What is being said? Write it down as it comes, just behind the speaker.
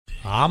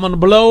I'm going to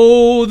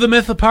blow the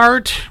myth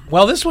apart.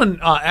 Well, this one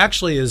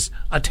actually is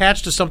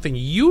attached to something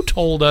you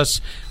told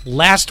us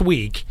last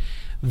week,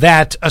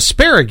 that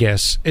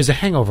asparagus is a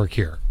hangover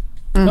cure.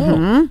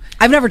 Oh.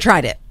 I've never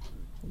tried it.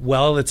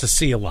 Well, it's a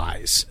sea of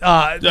lies.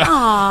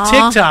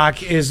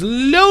 TikTok is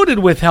loaded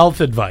with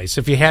health advice,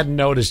 if you hadn't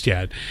noticed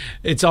yet.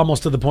 It's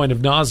almost to the point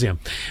of nauseam.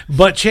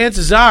 But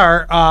chances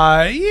are,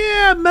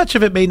 much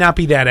of it may not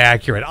be that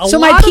accurate. So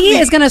my pee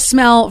is going to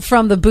smell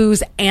from the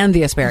booze and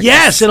the asparagus.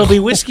 Yes, it'll be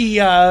whiskey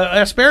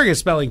asparagus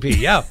smelling pee,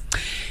 yeah.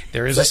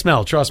 There is a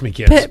smell, trust me,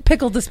 kids.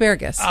 Pickled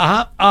asparagus.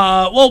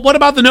 Well, what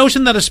about the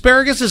notion that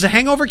asparagus is a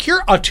hangover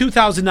cure? A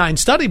 2009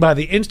 study by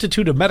the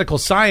Institute of Medical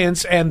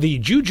Science and the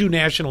Jeju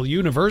National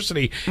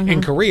University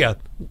in Korea,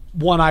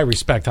 one I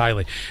respect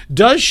highly,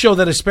 does show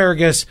that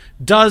asparagus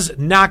does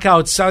knock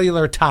out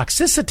cellular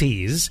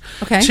toxicities.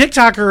 Okay.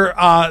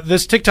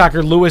 This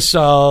TikToker, Louis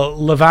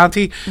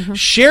Levanti,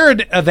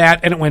 shared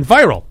that, and it went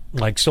viral,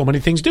 like so many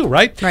things do,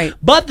 right? Right.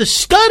 But the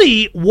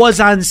study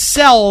was on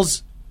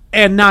cells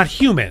and not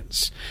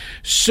humans.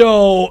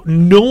 So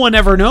no one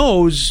ever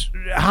knows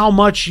how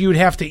much you'd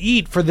have to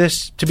eat for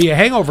this to be a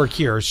hangover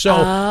cure. So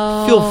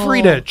feel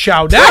free to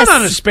chow down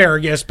on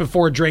asparagus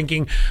before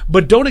drinking,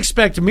 but don't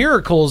expect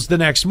miracles the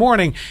next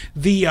morning.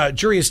 The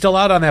jury is still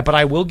out on that, but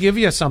I will give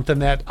you something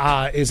that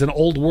is an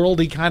old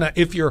worldy kind of,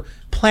 if you're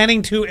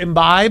planning to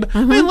imbibe.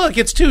 I mean, look,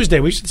 it's Tuesday.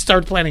 We should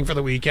start planning for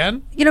the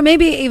weekend. You know,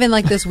 maybe even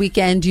like this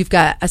weekend, you've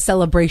got a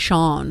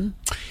celebration.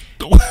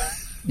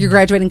 You're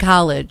graduating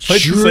college.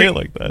 Why'd you say it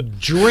like that?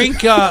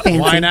 Drink,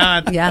 why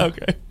not? Yeah.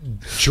 Okay.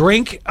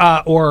 Drink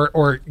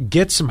or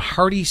get some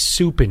hearty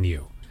soup in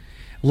you,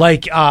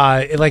 like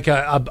a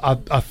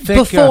thick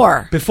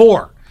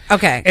before.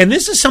 Okay. And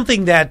this is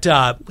something that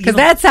because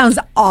that sounds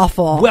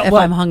awful if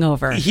I'm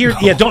hungover.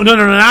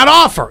 Not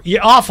offer. Yeah,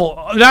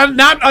 awful.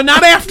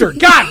 Not after.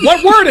 God,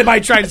 what word am I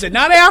trying to say?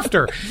 Not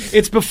after.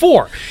 It's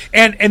before.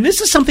 And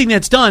this is something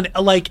that's done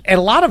like at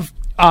a lot of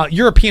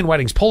European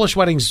weddings, Polish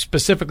weddings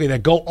specifically,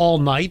 that go all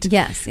night.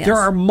 Yes. There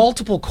are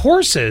multiple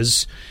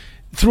courses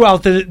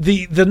throughout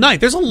the night.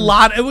 There's a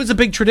lot. It was a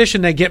big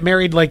tradition to get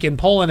married like in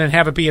Poland and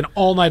have it be an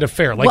all-night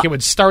affair. Like it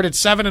would start at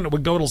 7 and it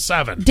would go till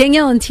 7.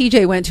 Danielle and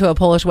TJ went to a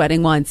Polish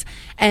wedding once,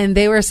 and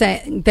they were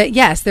saying that,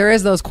 yes, there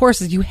is those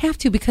courses. You have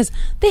to, because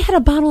they had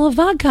a bottle of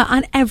vodka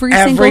on every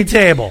single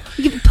table.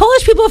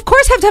 Polish people, of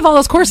course, have to have all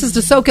those courses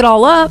to soak it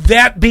all up.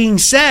 That being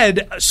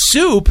said,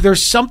 soup,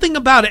 there's something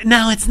about it.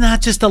 Now, it's not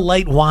just a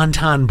light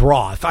wonton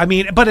broth. I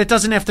mean, but it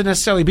doesn't have to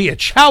necessarily be a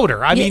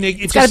chowder. I mean,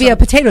 it's got to be a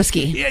potato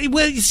ski. Yeah,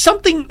 well,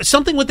 something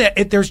with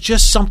that. There's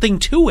just something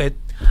to it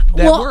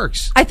that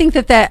works. I think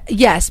that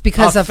yes,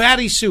 because of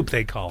fatty soup,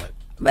 they call it.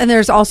 And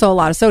there's also a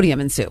lot of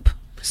sodium in soup.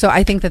 So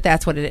I think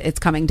that's what it's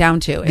coming down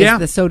to, is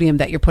the sodium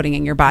that you're putting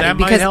in your body. That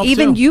because might help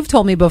even too. You've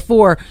told me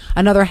before,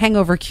 another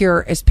hangover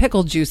cure is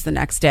pickle juice the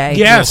next day.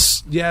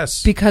 Yes.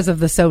 Because of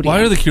the sodium.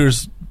 Why are the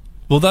cures...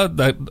 Well,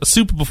 that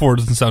soup before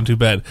doesn't sound too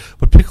bad,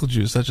 but pickle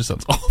juice, that just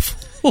sounds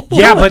awful.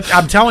 Yeah, but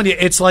I'm telling you,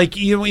 it's like,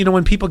 you know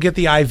when people get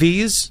the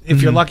IVs,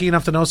 if you're lucky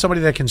enough to know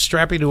somebody that can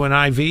strap you to an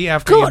IV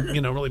after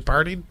you really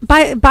partied.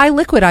 Buy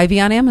liquid IV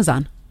on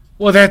Amazon.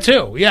 Well, that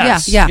too,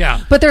 yes.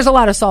 Yeah. But there's a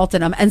lot of salt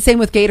in them. And same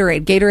with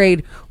Gatorade.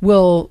 Gatorade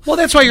will... Well,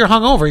 that's why you're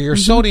hungover. Your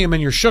sodium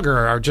and your sugar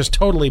are just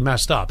totally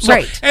messed up. So,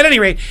 right. At any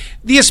rate,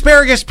 the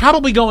asparagus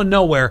probably going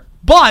nowhere.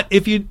 But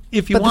if you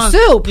want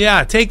the soup,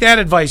 take that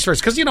advice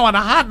first, because on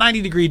a hot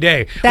 90-degree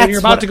day when you're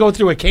about to go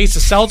through a case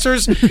of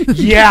seltzers,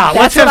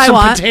 let's have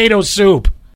some potato soup.